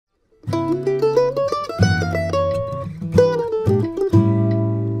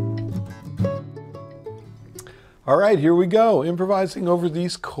All right, here we go. Improvising over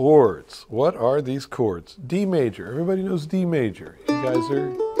these chords. What are these chords? D major. Everybody knows D major. You guys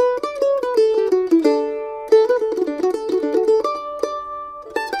are...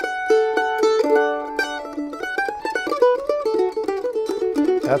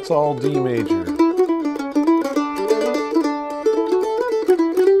 That's all D major.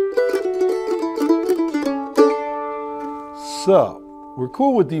 So, we're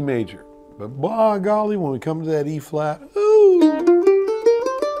cool with D major. But by golly, when we come to that E flat, ooh!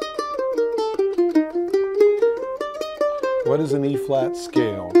 What is an E flat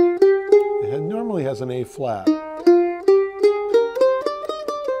scale? It normally has an A flat.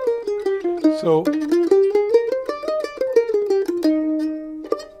 So,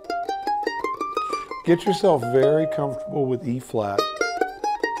 get yourself very comfortable with E flat.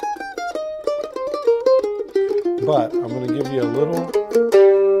 But I'm going to give you a little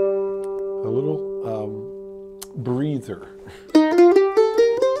breather. I'm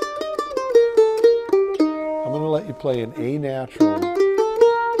going to let you play an A natural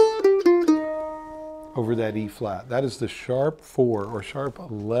over that E flat. That is the sharp 4 or sharp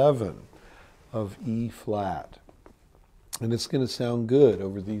 11 of E flat. And it's going to sound good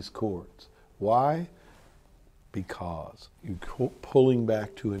over these chords. Why? Because you're pulling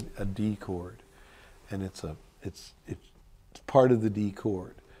back to a D chord, and it's part of the D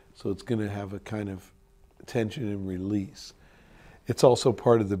chord. So it's going to have a kind of tension and release. It's also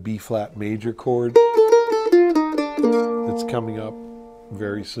part of the B flat major chord that's coming up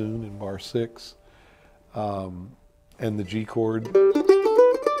very soon in bar 6, and the G chord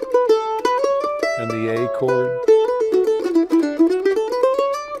and the A chord.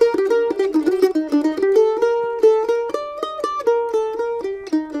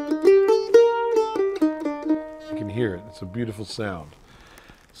 You can hear it. It's a beautiful sound.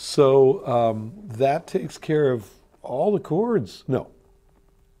 So that takes care of all the chords. No.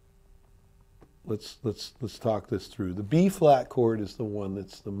 Let's talk this through. The B flat chord is the one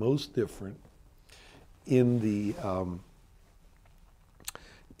that's the most different in the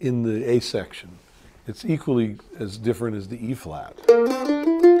A section. It's equally as different as the E flat.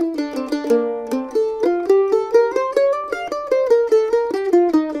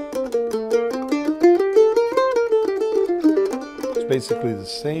 Basically the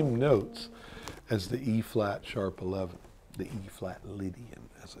same notes as the E flat sharp 11, the E flat Lydian,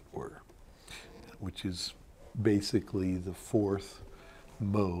 as it were, which is basically the 4th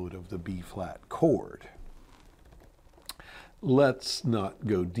mode of the B flat chord. Let's not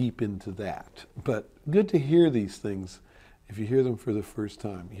go deep into that, but good to hear these things. If you hear them for the first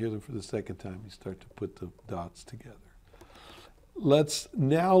time, you hear them for the second time, you start to put the dots together. Let's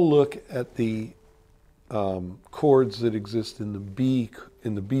now look at the chords that exist in the B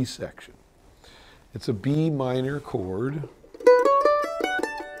section. It's a B minor chord,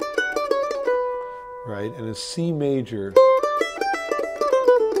 right, and a C major.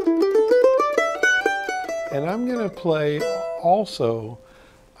 And I'm going to play also.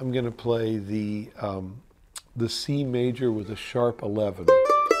 I'm going to play the C major with a sharp 11,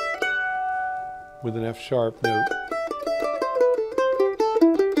 with an F sharp note.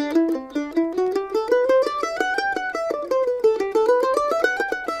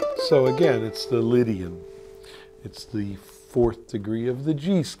 So again, it's the Lydian. It's the 4th degree of the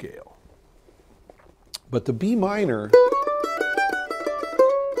G scale. But the B minor,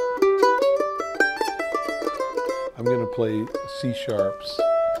 I'm going to play C sharps.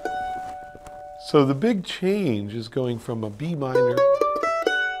 So the big change is going from a B minor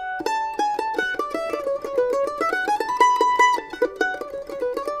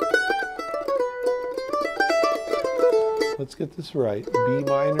let's get this right. B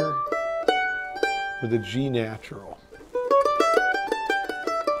minor with a G natural.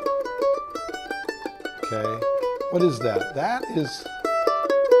 Okay, what is that? That is,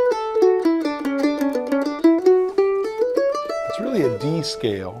 it's really a D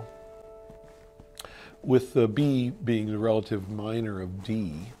scale with the B being the relative minor of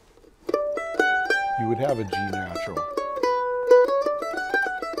D. You would have a G natural.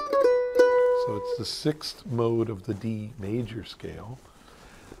 So it's the 6th mode of the D major scale.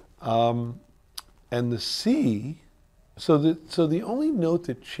 And the C, so the only note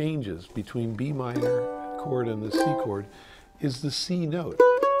that changes between B minor chord and the C chord is the C note.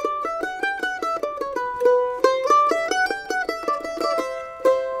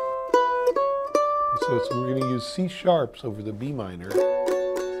 So we're going to use C sharps over the B minor. And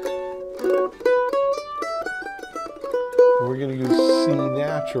we're going to use C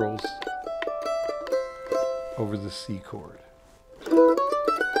naturals over the C chord.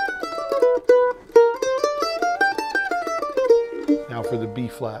 Now for the B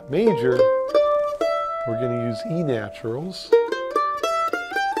flat major, we're going to use E naturals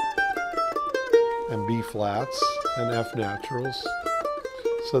and B flats and F naturals.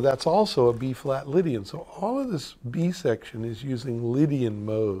 So that's also a B flat Lydian. So all of this B section is using Lydian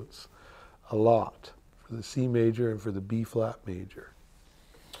modes a lot for the C major and for the B flat major.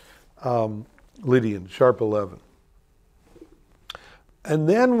 Lydian, sharp 11. And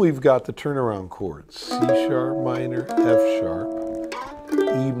then we've got the turnaround chords, C sharp minor, F sharp,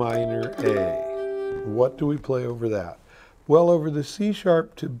 E minor, A. What do we play over that? Well, over the C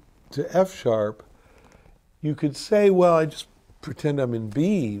sharp to F sharp, you could say, well, I just pretend I'm in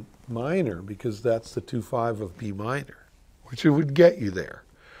B minor because that's the 2-5 of B minor, which it would get you there.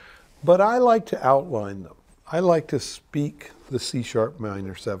 But I like to outline them. I like to speak the C sharp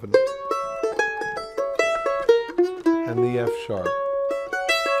minor 7 and the F sharp.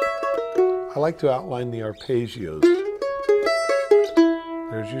 I like to outline the arpeggios.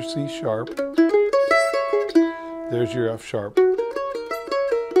 There's your C sharp. There's your F sharp.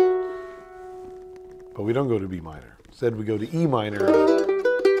 But we don't go to B minor. Instead, we go to E minor and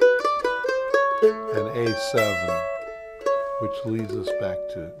A7, which leads us back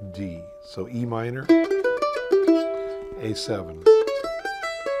to D. So E minor, A7,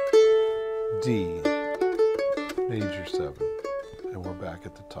 D, major 7, and we're back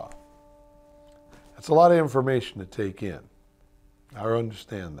at the top. That's a lot of information to take in. I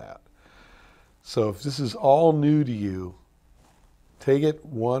understand that. So if this is all new to you, take it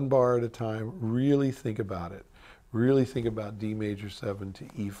one bar at a time, really think about it. Really think about D major 7 to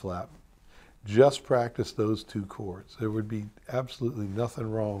E flat. Just practice those two chords. There would be absolutely nothing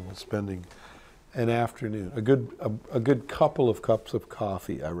wrong with spending an afternoon. A good couple of cups of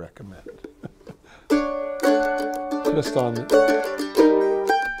coffee, I recommend. Just on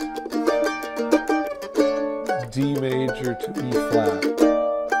D major to E flat.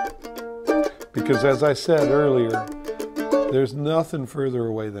 Because as I said earlier, there's nothing further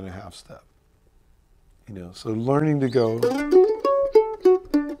away than a half step. You know, so learning to go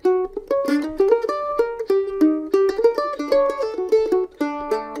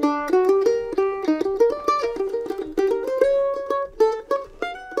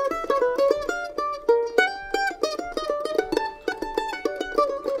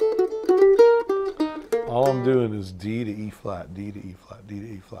all I'm doing is D to E flat, D to E flat, D to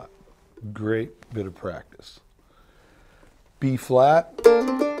E flat. Great bit of practice. B flat.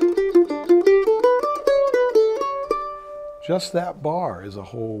 Just that bar is a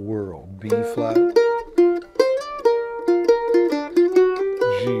whole world. B flat,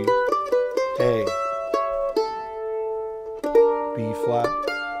 G, A, B flat,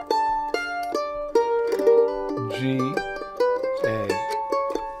 G, A,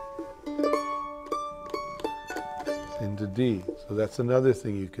 into D. So that's another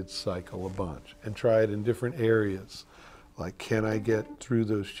thing you could cycle a bunch and try it in different areas. Like, can I get through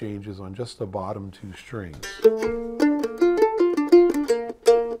those changes on just the bottom two strings?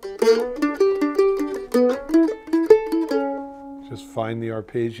 Just find the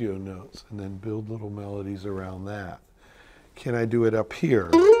arpeggio notes and then build little melodies around that. Can I do it up here?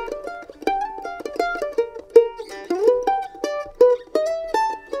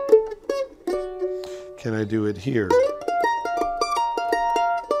 Can I do it here?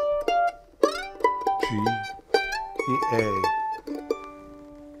 G, E, A.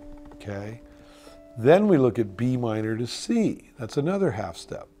 Okay. Then we look at B minor to C. That's another half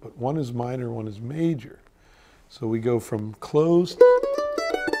step, but one is minor, one is major. So we go from close to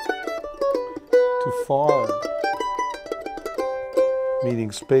far,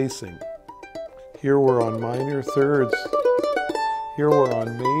 meaning spacing. Here we're on minor thirds. Here we're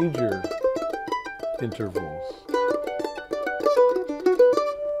on major intervals.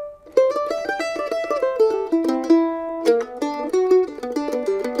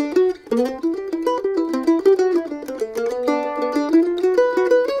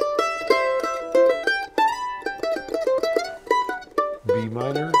 B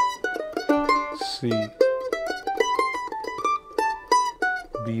minor, C,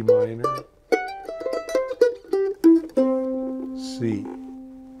 B minor, C.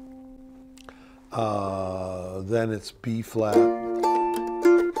 Then it's B flat.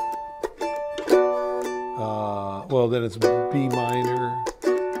 Well, then it's B minor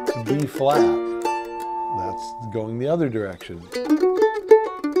to B flat. That's going the other direction. B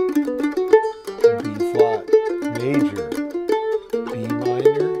flat, major, B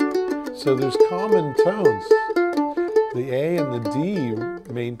minor. So there's common tones. The A and the D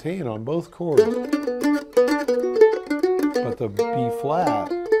maintain on both chords. But the B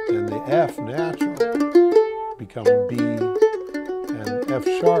flat and the F natural become B F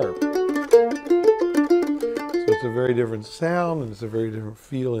sharp. So it's a very different sound and it's a very different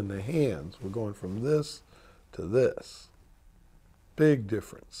feel in the hands. We're going from this to this. Big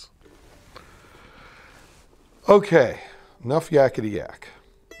difference. Okay, enough yakety yak.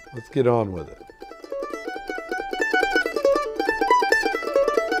 Let's get on with it.